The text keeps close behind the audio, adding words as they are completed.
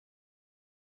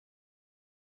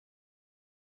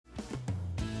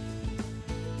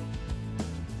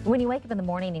When you wake up in the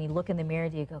morning and you look in the mirror,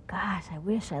 do you go, gosh, I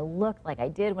wish I looked like I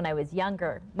did when I was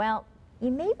younger? Well,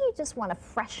 maybe you just want to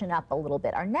freshen up a little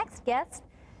bit. Our next guest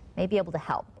may be able to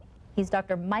help. He's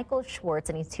Dr. Michael Schwartz,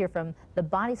 and he's here from the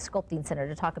Body Sculpting Center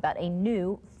to talk about a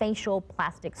new facial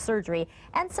plastic surgery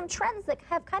and some trends that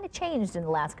have kind of changed in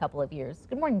the last couple of years.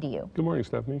 Good morning to you. Good morning,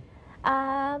 Stephanie.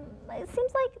 It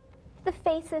seems like the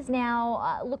faces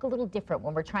now look a little different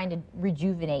when we're trying to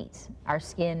rejuvenate our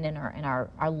skin and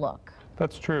our look.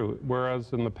 That's true.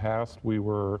 Whereas in the past we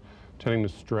were tending to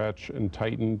stretch and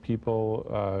tighten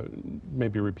people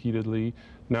maybe repeatedly,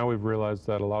 now we've realized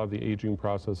that a lot of the aging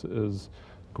process is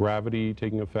gravity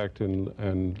taking effect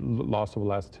and loss of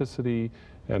elasticity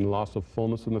and loss of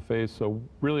fullness in the face. So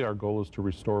really our goal is to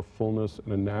restore fullness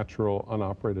and a natural,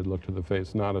 unoperated look to the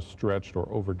face, not a stretched or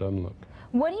overdone look.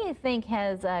 What do you think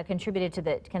has contributed to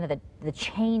the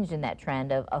change in that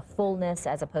trend of fullness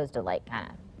as opposed to like kind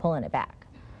of pulling it back?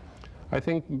 I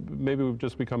think maybe we've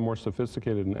just become more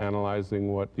sophisticated in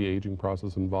analyzing what the aging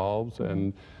process involves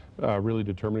and really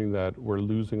determining that we're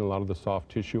losing a lot of the soft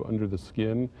tissue under the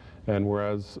skin. And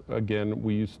whereas, again,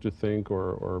 we used to think,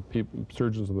 or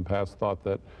surgeons in the past thought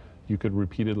that you could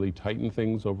repeatedly tighten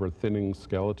things over a thinning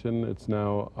skeleton, it's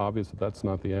now obvious that that's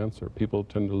not the answer. People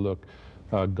tend to look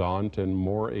gaunt and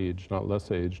more aged, not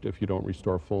less aged, if you don't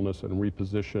restore fullness and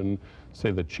reposition, say,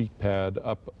 the cheek pad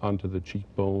up onto the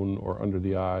cheekbone or under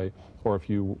the eye, or if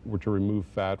you were to remove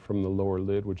fat from the lower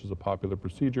lid, which is a popular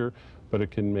procedure, but it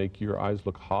can make your eyes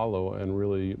look hollow and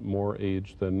really more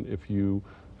aged than if you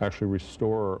actually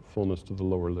restore fullness to the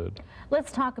lower lid.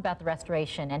 Let's talk about the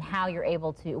restoration and how you're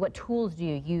able to, what tools do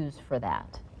you use for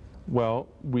that? Well,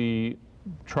 we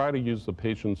try to use the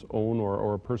patient's own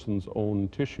or a person's own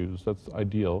tissues. That's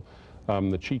ideal.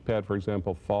 The cheek pad, for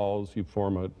example, falls, you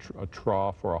form a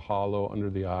trough or a hollow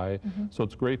under the eye. So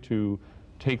it's great to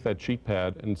take that cheek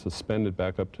pad and suspend it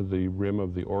back up to the rim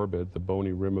of the orbit, the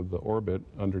bony rim of the orbit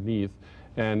underneath.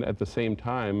 And at the same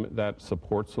time, that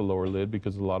supports the lower lid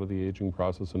because a lot of the aging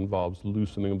process involves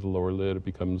loosening of the lower lid. It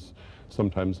becomes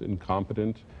sometimes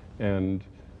incompetent. And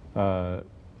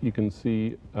you can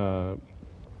see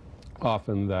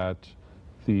often that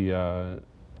the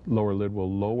lower lid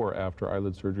will lower after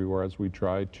eyelid surgery, whereas we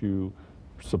try to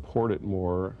support it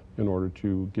more in order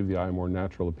to give the eye a more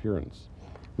natural appearance.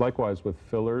 Likewise with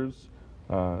fillers,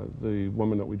 the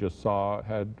woman that we just saw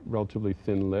had relatively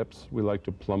thin lips. We like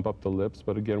to plump up the lips,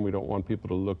 but again, we don't want people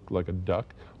to look like a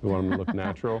duck. We want them to look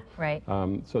natural. Right.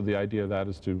 So the idea of that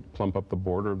is to plump up the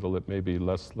border of the lip, maybe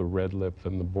less the red lip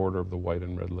than the border of the white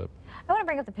and red lip. I want to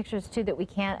bring up the pictures too that we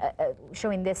can't,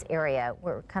 showing this area,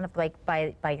 we're kind of like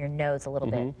by your nose a little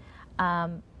bit.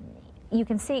 You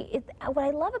can see, what I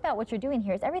love about what you're doing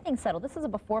here is everything's settled. This is a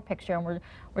before picture, and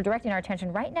we're directing our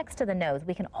attention right next to the nose.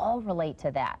 We can all relate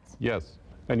to that. Yes,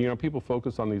 and you know, people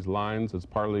focus on these lines. It's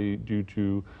partly due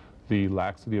to the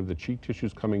laxity of the cheek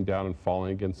tissues coming down and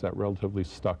falling against that relatively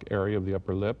stuck area of the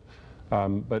upper lip.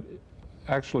 But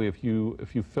actually, if you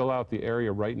fill out the area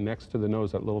right next to the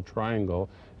nose, that little triangle,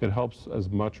 it helps as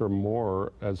much or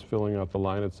more as filling out the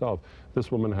line itself.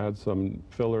 This woman had some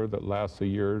filler that lasts a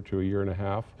year to a year and a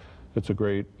half. It's a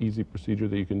great, easy procedure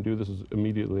that you can do. This is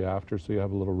immediately after, so you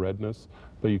have a little redness,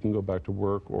 but you can go back to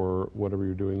work or whatever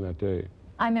you're doing that day.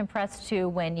 I'm impressed, too,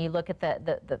 when you look at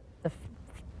the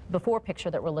before picture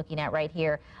that we're looking at right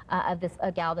here of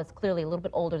a gal that's clearly a little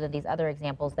bit older than these other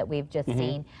examples that we've just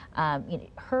seen. You know,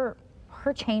 her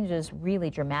changes really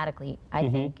dramatically, I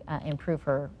think, improve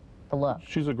the look.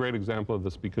 She's a great example of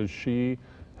this because she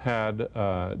had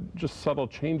just subtle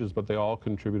changes, but they all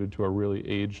contributed to a really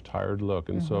aged, tired look.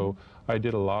 And so I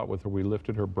did a lot with her. We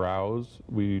lifted her brows,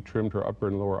 we trimmed her upper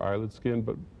and lower eyelid skin,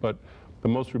 but the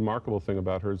most remarkable thing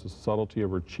about her is the subtlety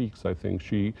of her cheeks, I think.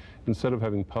 She, instead of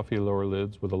having puffy lower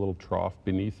lids with a little trough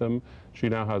beneath them, she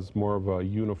now has more of a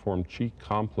uniform cheek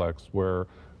complex where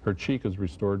her cheek is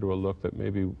restored to a look that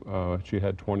maybe she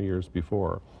had 20 years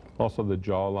before. Also, the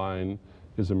jawline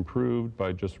is improved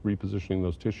by just repositioning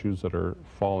those tissues that are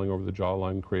falling over the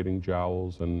jawline, creating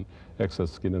jowls and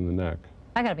excess skin in the neck.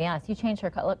 I gotta be honest, you changed her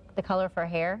the color of her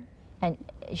hair, and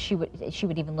she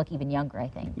would even look even younger, I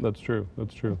think. That's true,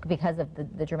 that's true. Because of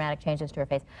the dramatic changes to her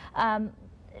face.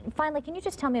 Finally, can you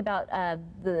just tell me about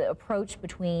the approach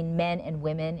between men and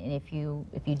women, and if you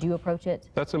do approach it?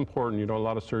 That's important. You know, a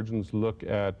lot of surgeons look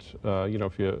at, you know,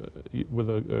 with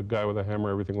a guy with a hammer,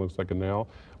 everything looks like a nail.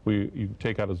 You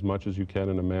take out as much as you can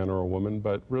in a man or a woman,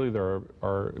 but really there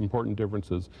are important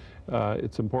differences.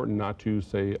 It's important not to,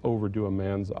 say, overdo a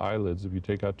man's eyelids. If you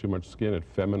take out too much skin, it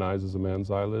feminizes a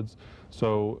man's eyelids.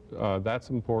 So that's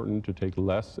important to take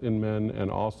less in men,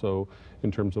 and also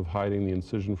in terms of hiding the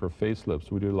incision for facelifts.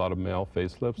 We do a lot of male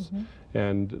facelifts,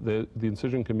 and the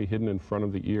incision can be hidden in front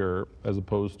of the ear as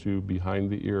opposed to behind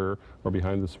the ear or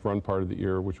behind this front part of the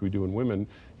ear, which we do in women.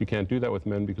 You can't do that with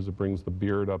men because it brings the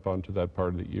beard up onto that part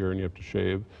of the ear and you have to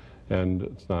shave, and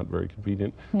it's not very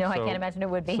convenient. No, I can't imagine it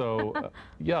would be.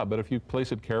 Yeah, but if you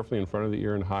place it carefully in front of the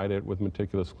ear and hide it with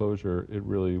meticulous closure, it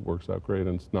really works out great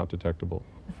and it's not detectable.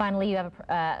 Finally, you have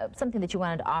something that you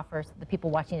wanted to offer the people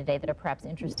watching today that are perhaps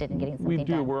interested in getting something done.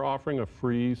 We do. We're offering a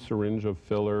free syringe of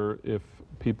filler if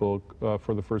people,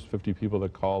 for the first 50 people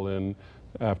that call in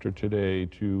after today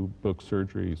to book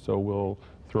surgery. So we'll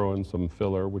throw in some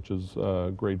filler, which is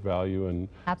great value and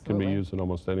can be used in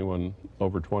almost anyone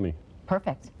over 20.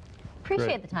 Perfect.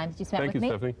 Appreciate the time that you spent with me.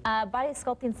 Thank you, Stephanie. Body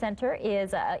Sculpting Center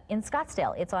is in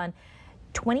Scottsdale. It's on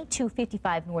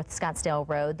 2255 North Scottsdale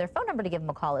Road. Their phone number to give them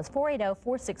a call is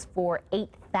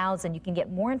 480-464-8000. You can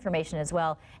get more information as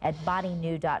well at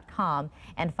bodynew.com.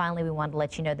 And finally, we wanted to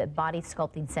let you know that Body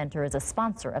Sculpting Center is a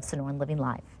sponsor of Sonoran Living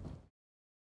Live.